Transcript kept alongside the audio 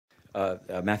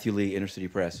Matthew Lee, Inner City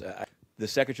Press. The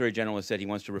Secretary General has said he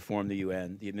wants to reform the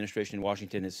UN. The administration in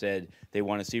Washington has said they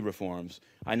want to see reforms.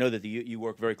 I know that you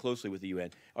work very closely with the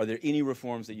UN. Are there any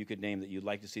reforms that you could name that you'd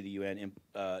like to see the UN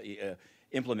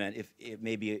implement, if it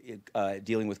may be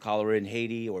dealing with cholera in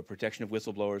Haiti or protection of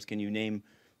whistleblowers? Can you name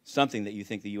something that you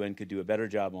think the UN could do a better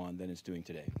job on than it's doing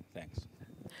today? Thanks.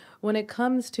 When it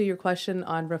comes to your question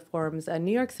on reforms,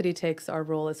 New York City takes our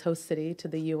role as host city to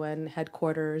the UN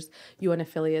headquarters, UN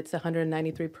affiliates,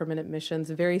 193 permanent missions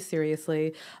very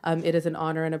seriously. It is an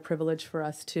honor and a privilege for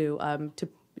us to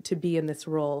be in this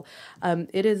role.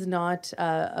 It is not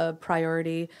a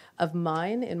priority of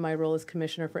mine in my role as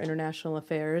Commissioner for International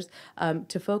Affairs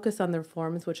to focus on the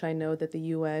reforms which I know that the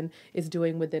UN is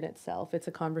doing within itself. It's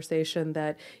a conversation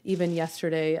that even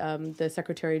yesterday the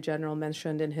Secretary General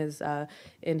mentioned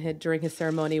during his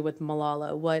ceremony with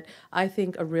Malala. What I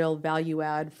think a real value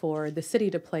add for the city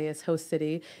to play as host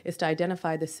city is to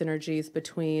identify the synergies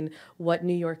between what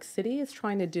New York City is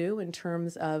trying to do in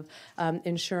terms of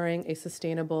ensuring a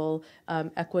sustainable,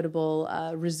 equitable,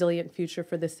 resilient future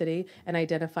for the city, and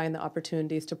identifying the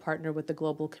opportunities to partner with the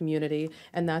global community.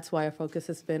 And that's why our focus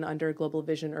has been under Global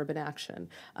Vision Urban Action,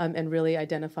 and really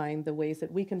identifying the ways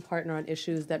that we can partner on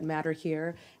issues that matter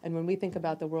here. And when we think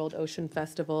about the World Ocean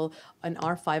Festival and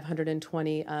our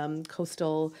 520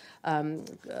 coastal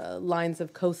lines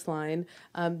of coastline,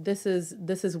 this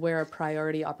is where a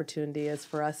priority opportunity is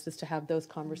for us, is to have those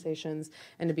conversations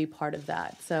and to be part of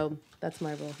that. So that's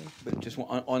my role here. But just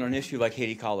on an issue like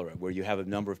Haiti cholera, where you have a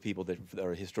number of people that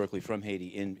are historically from Haiti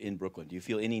in Brooklyn, do you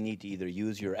feel any need to either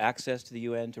use your access to the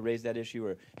UN to raise that issue,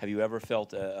 or have you ever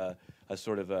felt a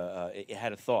sort of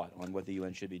had a thought on what the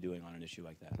UN should be doing on an issue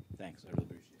like that? Thanks, I really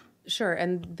appreciate it. Sure,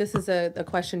 and this is a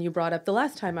question you brought up the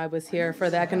last time I was here for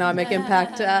the economic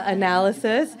impact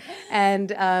analysis, and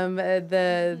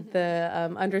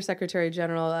the Undersecretary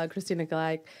General Cristina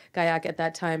Gallach at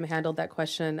that time handled that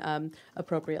question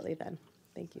appropriately then.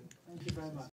 Thank you. Thank you very much.